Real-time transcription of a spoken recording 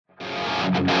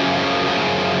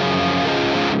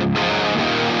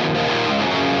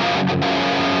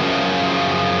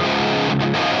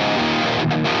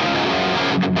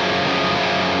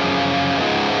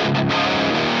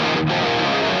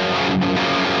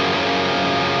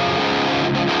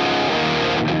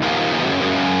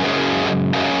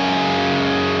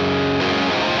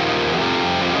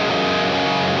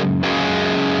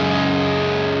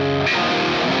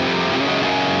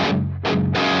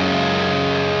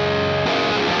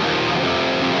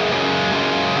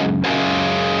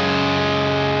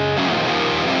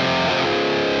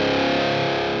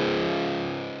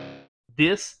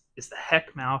This is the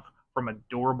Heckmouth from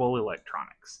Adorable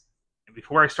Electronics. And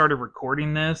before I started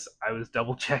recording this, I was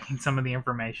double checking some of the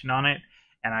information on it,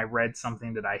 and I read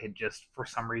something that I had just, for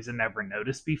some reason, never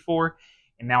noticed before,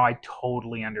 and now I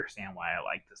totally understand why I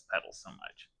like this pedal so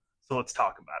much. So let's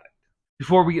talk about it.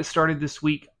 Before we get started this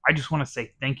week, I just want to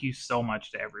say thank you so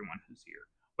much to everyone who's here.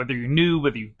 Whether you're new,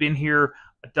 whether you've been here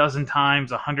a dozen times,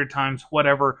 100 times,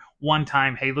 whatever, one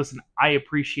time, hey, listen, I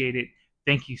appreciate it.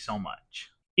 Thank you so much.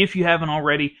 If you haven't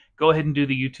already, go ahead and do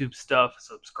the YouTube stuff.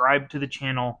 Subscribe to the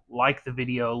channel, like the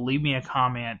video, leave me a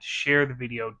comment, share the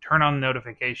video, turn on the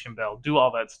notification bell, do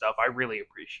all that stuff. I really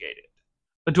appreciate it.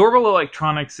 Adorable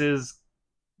Electronics is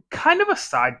kind of a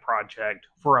side project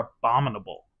for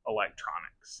Abominable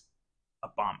Electronics.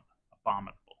 Abominable?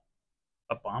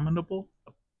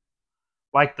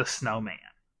 Like the snowman.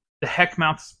 The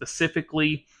Heckmouth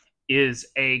specifically is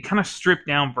a kind of stripped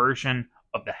down version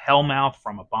of the Hellmouth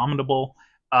from Abominable.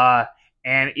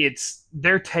 And it's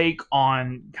their take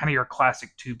on kind of your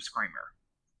classic tube screamer.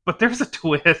 But there's a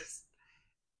twist,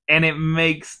 and it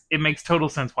makes total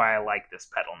sense why I like this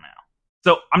pedal now.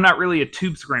 So I'm not really a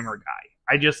tube screamer guy.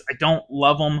 I don't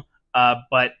love them,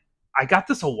 but I got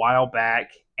this a while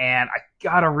back, and I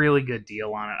got a really good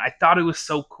deal on it. I thought it was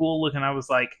so cool looking. I was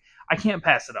like, I can't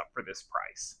pass it up for this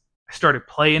price. I started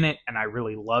playing it, and I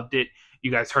really loved it.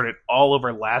 You guys heard it all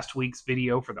over last week's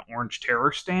video for the Orange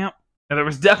Terror stamp. Now, there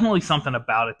was definitely something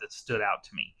about it that stood out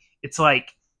to me. It's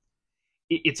like,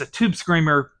 it's a tube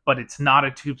screamer, but it's not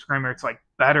a tube screamer. It's like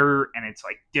better, and it's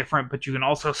like different, but you can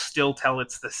also still tell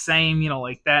it's the same, you know,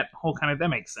 like that whole kind of, that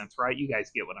makes sense, right? You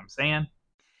guys get what I'm saying?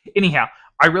 Anyhow,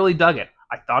 I really dug it.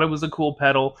 I thought it was a cool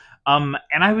pedal. And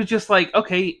I was just like,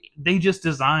 okay, they just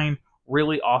design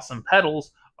really awesome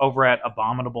pedals over at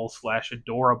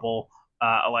Abominable/Adorable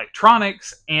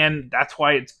Electronics, and that's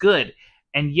why it's good.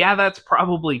 And yeah, that's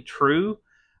probably true,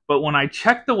 but when I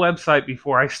checked the website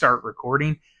before I start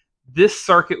recording, this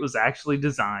circuit was actually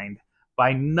designed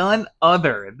by none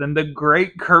other than the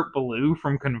great Kurt Ballou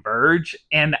from Converge,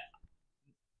 and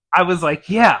I was like,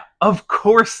 yeah, of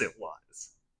course it was.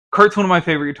 Kurt's one of my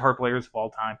favorite guitar players of all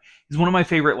time. He's one of my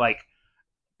favorite, like,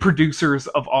 producers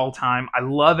of all time. I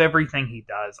love everything he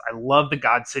does. I love the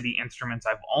God City instruments.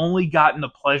 I've only gotten the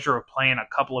pleasure of playing a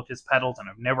couple of his pedals, and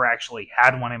I've never actually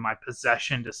had one in my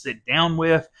possession to sit down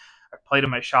with. I've played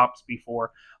him at shops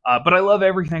before, but I love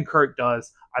everything Kurt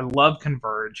does. I love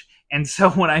Converge, and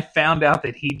so when I found out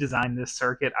that he designed this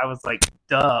circuit, I was like,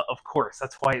 duh, of course.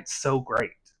 That's why it's so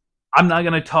great. I'm not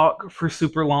going to talk for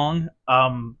super long,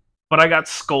 but I got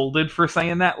scolded for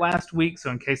saying that last week,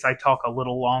 so in case I talk a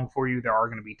little long for you, there are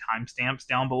going to be timestamps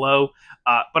down below.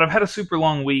 But I've had a super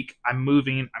long week. I'm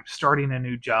moving. I'm starting a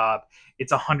new job.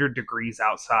 It's 100 degrees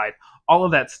outside. All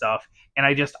of that stuff, and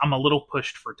I'm a little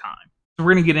pushed for time. So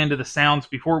we're going to get into the sounds.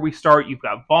 Before we start, you've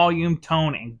got volume,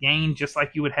 tone, and gain, just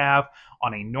like you would have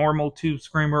on a normal tube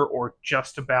screamer or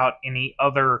just about any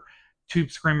other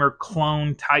tube screamer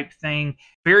clone type thing.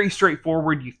 Very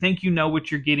straightforward. You think you know what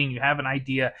you're getting, you have an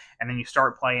idea, and then you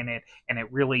start playing it, and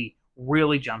it really,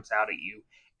 really jumps out at you.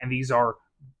 And these are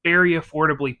very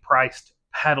affordably priced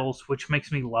pedals, which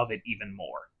makes me love it even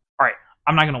more. All right,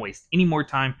 I'm not going to waste any more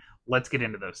time. Let's get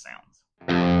into those sounds.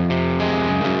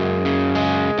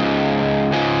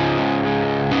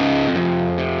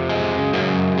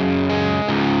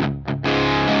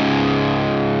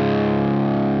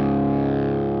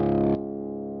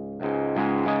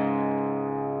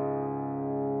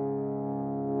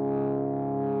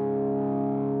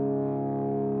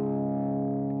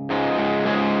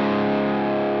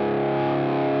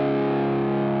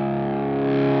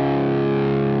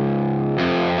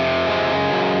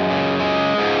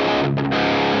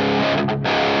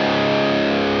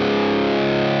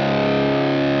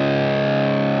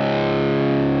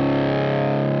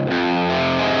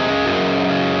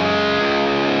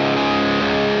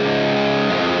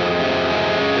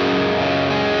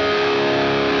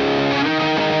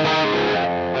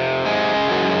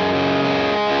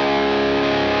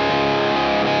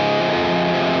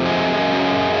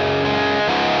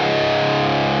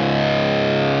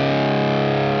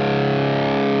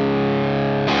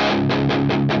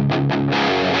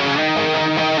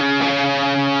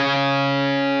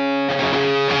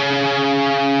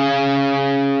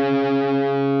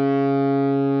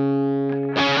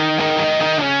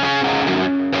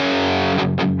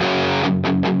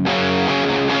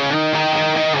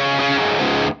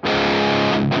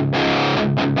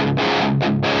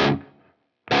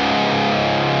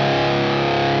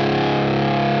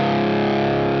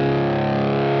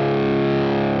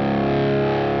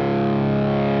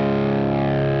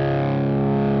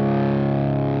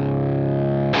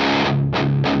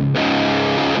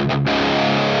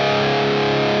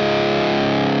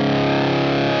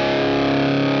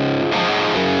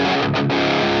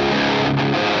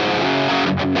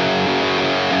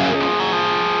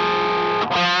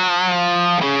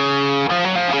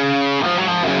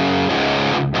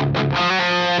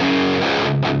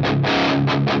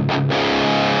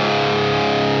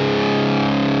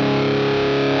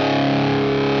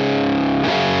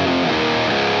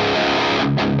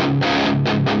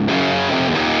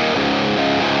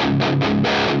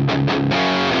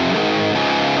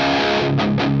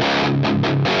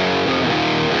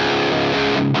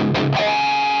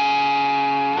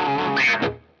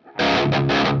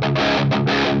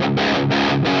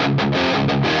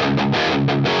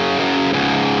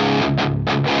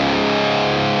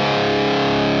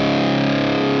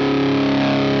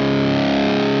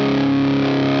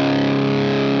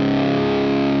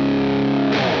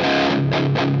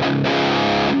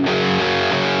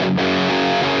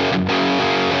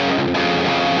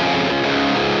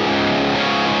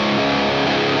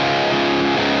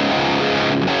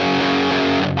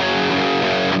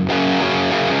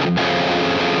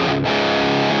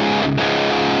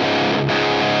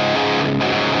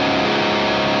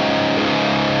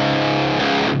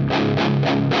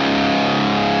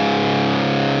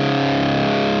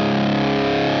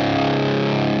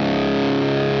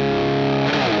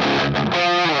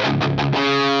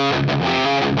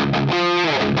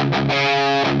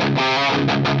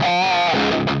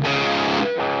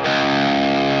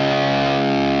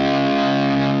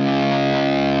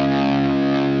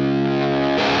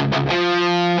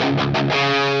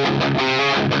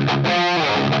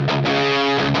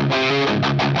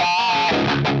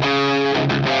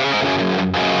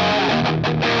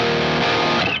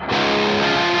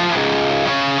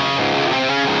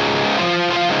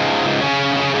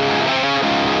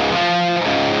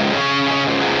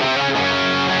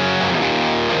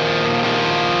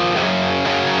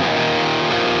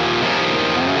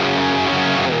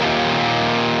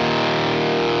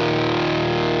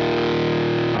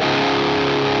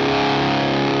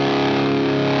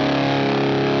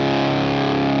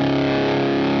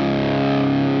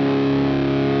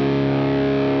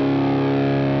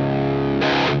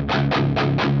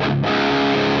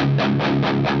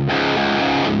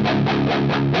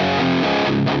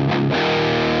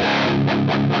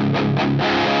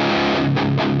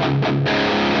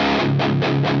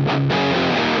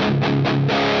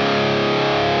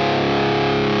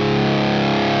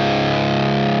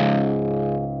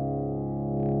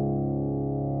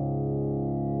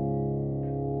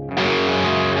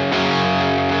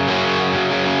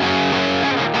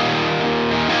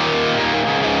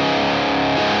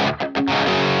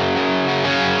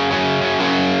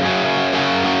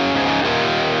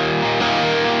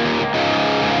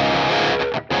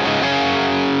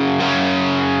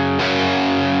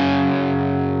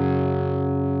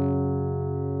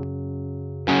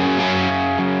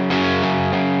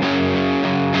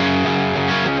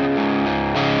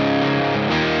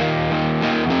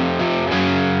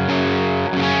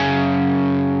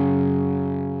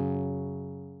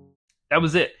 that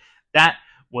was it. That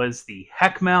was the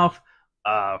Heckmouth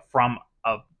from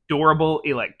Adorable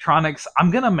Electronics. I'm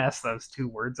going to mess those two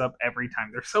words up every time.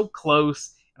 They're so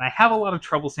close, and I have a lot of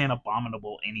trouble saying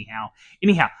abominable anyhow.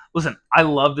 Anyhow, listen, I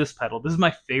love this pedal. This is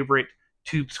my favorite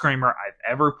tube screamer I've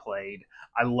ever played.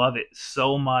 I love it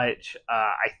so much.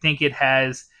 I think it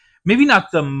has maybe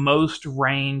not the most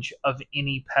range of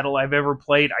any pedal I've ever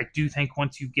played. I do think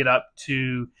once you get up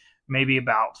to maybe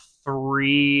about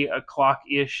 3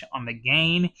 o'clock-ish on the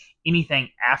gain, anything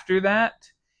after that,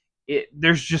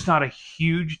 there's just not a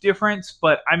huge difference.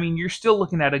 But, I mean, you're still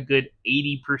looking at a good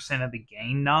 80% of the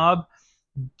gain knob.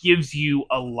 Gives you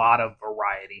a lot of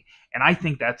variety. And I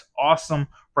think that's awesome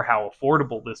for how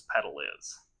affordable this pedal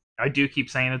is. I do keep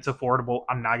saying it's affordable.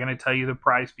 I'm not going to tell you the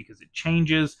price because it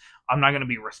changes. I'm not going to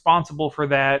be responsible for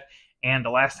that. And the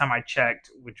last time I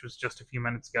checked, which was just a few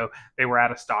minutes ago, they were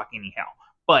out of stock anyhow.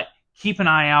 But keep an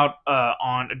eye out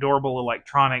on Adorable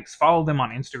Electronics. Follow them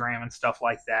on Instagram and stuff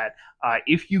like that.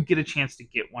 If you get a chance to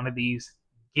get one of these,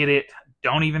 get it.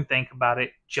 Don't even think about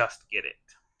it. Just get it.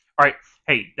 All right.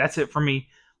 Hey, that's it for me.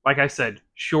 Like I said,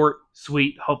 short,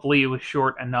 sweet. Hopefully it was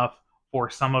short enough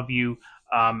for some of you.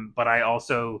 But I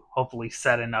also hopefully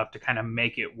said enough to kind of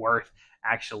make it worth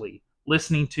actually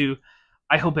listening to.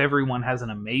 I hope everyone has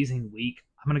an amazing week.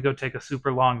 I'm going to go take a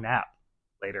super long nap.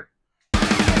 Later.